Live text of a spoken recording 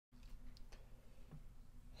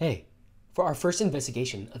Hey, for our first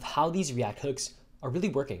investigation of how these React hooks are really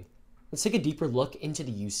working, let's take a deeper look into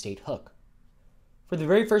the UseState hook. For the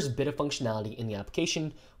very first bit of functionality in the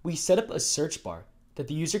application, we set up a search bar that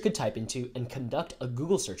the user could type into and conduct a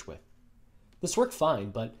Google search with. This worked fine,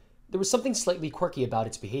 but there was something slightly quirky about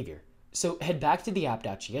its behavior, so head back to the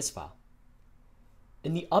app.js file.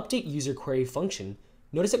 In the update user query function,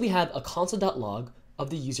 notice that we have a console.log of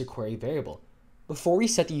the user query variable before we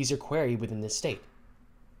set the user query within this state.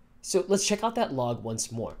 So let's check out that log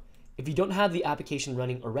once more. If you don't have the application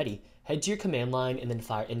running already, head to your command line and then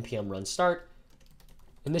fire npm run start.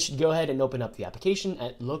 And this should go ahead and open up the application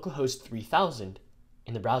at localhost 3000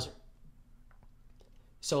 in the browser.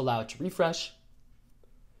 So allow it to refresh.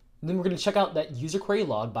 And then we're going to check out that user query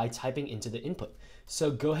log by typing into the input.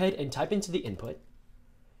 So go ahead and type into the input.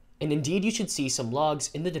 And indeed, you should see some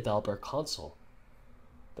logs in the developer console.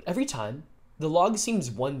 But every time, the log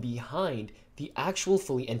seems one behind the actual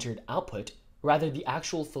fully entered output, rather the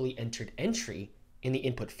actual fully entered entry in the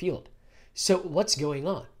input field. So what's going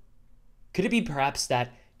on? Could it be perhaps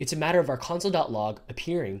that it's a matter of our console.log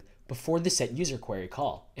appearing before the set user query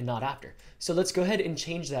call and not after? So let's go ahead and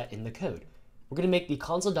change that in the code. We're going to make the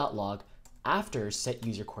console.log after set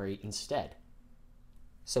user query instead.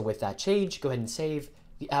 So with that change, go ahead and save.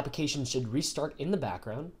 The application should restart in the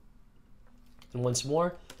background. And once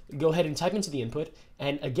more, go ahead and type into the input.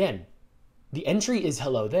 And again, the entry is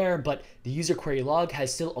hello there, but the user query log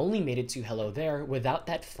has still only made it to hello there without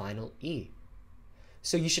that final E.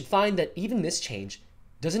 So you should find that even this change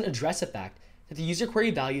doesn't address the fact that the user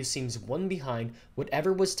query value seems one behind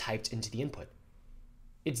whatever was typed into the input.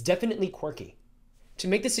 It's definitely quirky. To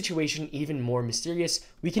make the situation even more mysterious,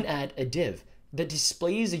 we can add a div that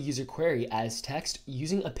displays a user query as text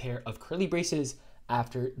using a pair of curly braces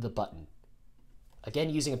after the button.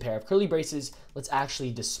 Again, using a pair of curly braces, let's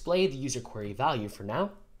actually display the user query value for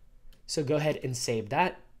now. So go ahead and save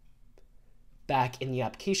that. Back in the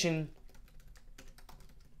application,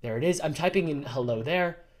 there it is. I'm typing in hello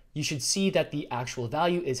there. You should see that the actual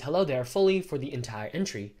value is hello there fully for the entire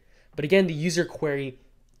entry. But again, the user query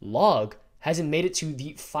log hasn't made it to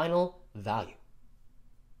the final value.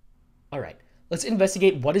 All right, let's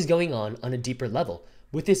investigate what is going on a deeper level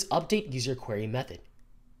with this update user query method.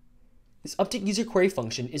 This update user query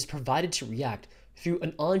function is provided to React through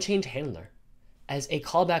an onChange handler as a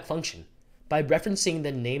callback function by referencing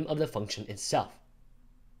the name of the function itself.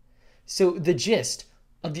 So the gist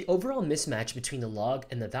of the overall mismatch between the log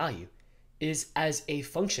and the value is, as a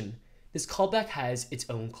function, this callback has its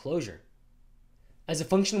own closure. As a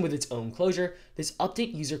function with its own closure, this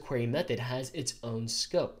update user query method has its own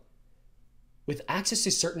scope, with access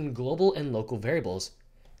to certain global and local variables,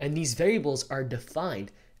 and these variables are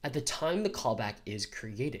defined at the time the callback is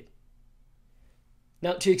created.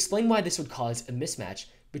 Now, to explain why this would cause a mismatch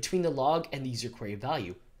between the log and the user query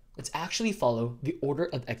value, let's actually follow the order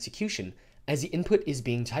of execution as the input is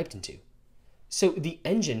being typed into. So the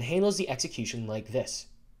engine handles the execution like this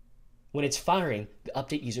when it's firing the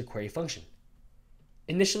update user query function.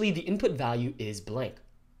 Initially, the input value is blank.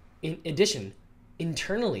 In addition,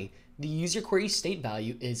 internally, the user query state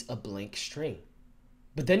value is a blank string,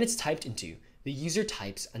 but then it's typed into. The user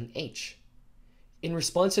types an H. In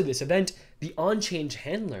response to this event, the onChange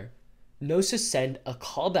handler knows to send a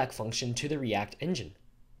callback function to the React engine.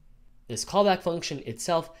 This callback function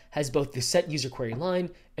itself has both the set user query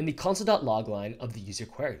line and the console.log line of the user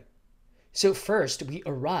query. So first, we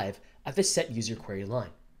arrive at the set user query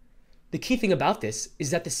line. The key thing about this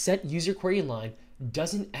is that the set user query line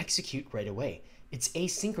doesn't execute right away. It's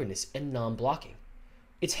asynchronous and non-blocking.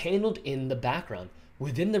 It's handled in the background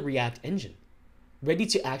within the React engine, ready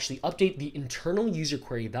to actually update the internal user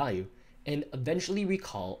query value and eventually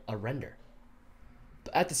recall a render.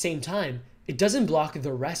 But at the same time, it doesn't block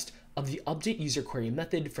the rest of the update user query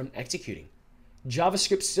method from executing.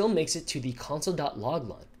 JavaScript still makes it to the console.log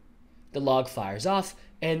line. The log fires off,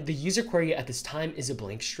 and the user query at this time is a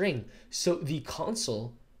blank string, so the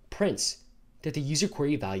console prints that the user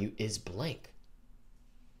query value is blank.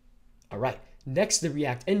 All right, next, the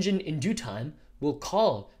React engine in due time will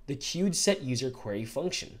call the queued set user query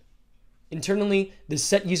function. Internally, the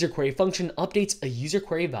set user query function updates a user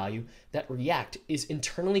query value that React is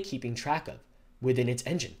internally keeping track of within its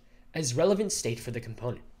engine as relevant state for the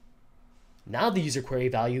component. Now the user query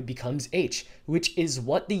value becomes H, which is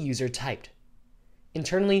what the user typed.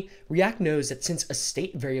 Internally, React knows that since a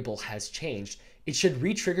state variable has changed, it should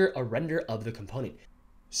re-trigger a render of the component.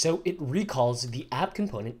 So it recalls the app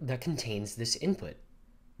component that contains this input.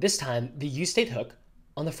 This time, the UseState hook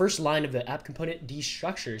on the first line of the app component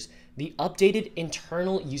destructures the updated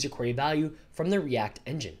internal user query value from the React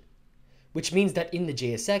engine. which means that in the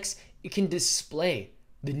JSX, it can display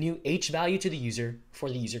the new h value to the user for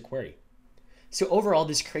the user query. So overall,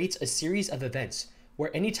 this creates a series of events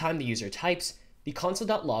where anytime the user types, the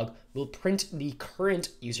console.log will print the current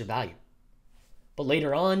user value. But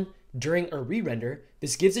later on, during a re-render,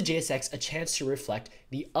 this gives the JSX a chance to reflect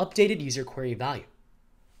the updated user query value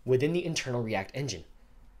within the internal React engine.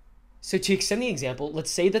 So to extend the example, let's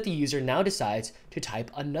say that the user now decides to type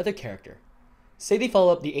another character. Say they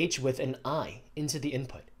follow up the h with an I into the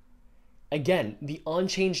input. Again, the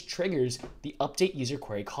onChange triggers the update user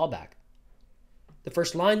query callback. The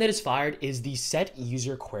first line that is fired is the set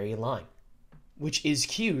user query line, which is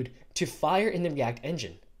queued to fire in the React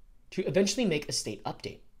engine to eventually make a state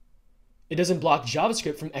update. It doesn't block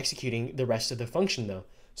JavaScript from executing the rest of the function though.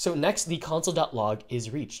 So next, the console.log is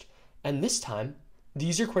reached, and this time, the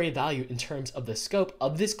user query value in terms of the scope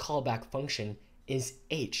of this callback function is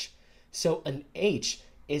h. So an h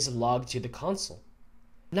is logged to the console.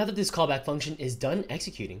 Now that this callback function is done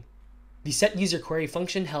executing, the set user query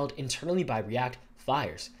function held internally by React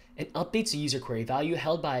fires and updates the user query value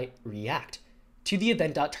held by React to the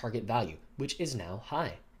event.target value, which is now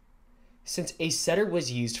high. Since a setter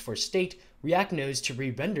was used for state, React knows to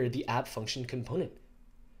re-render the app function component.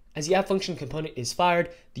 As the app function component is fired,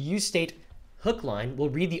 the UseState hook line will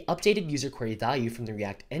read the updated user query value from the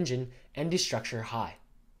React engine and destructure high.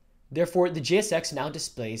 Therefore, the JSX now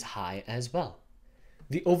displays high as well.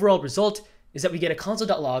 The overall result is that we get a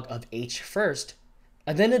console.log of h first,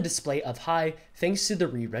 and then a display of high thanks to the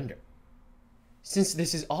re-render. Since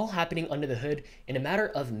this is all happening under the hood in a matter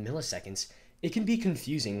of milliseconds, it can be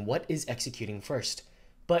confusing what is executing first,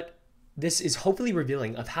 but this is hopefully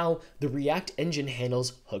revealing of how the React engine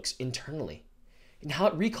handles hooks internally, and how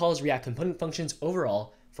it recalls React component functions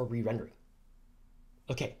overall for re-rendering.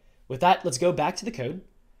 Okay, with that, let's go back to the code,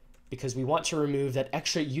 because we want to remove that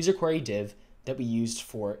extra user query div that we used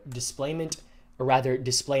for displayment, or rather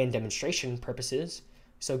display and demonstration purposes.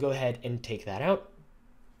 So go ahead and take that out.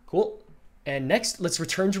 Cool. And next, let's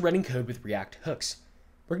return to running code with React hooks.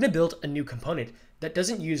 We're going to build a new component that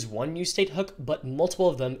doesn't use one UseState hook, but multiple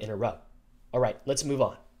of them in a row. All right, let's move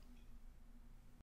on.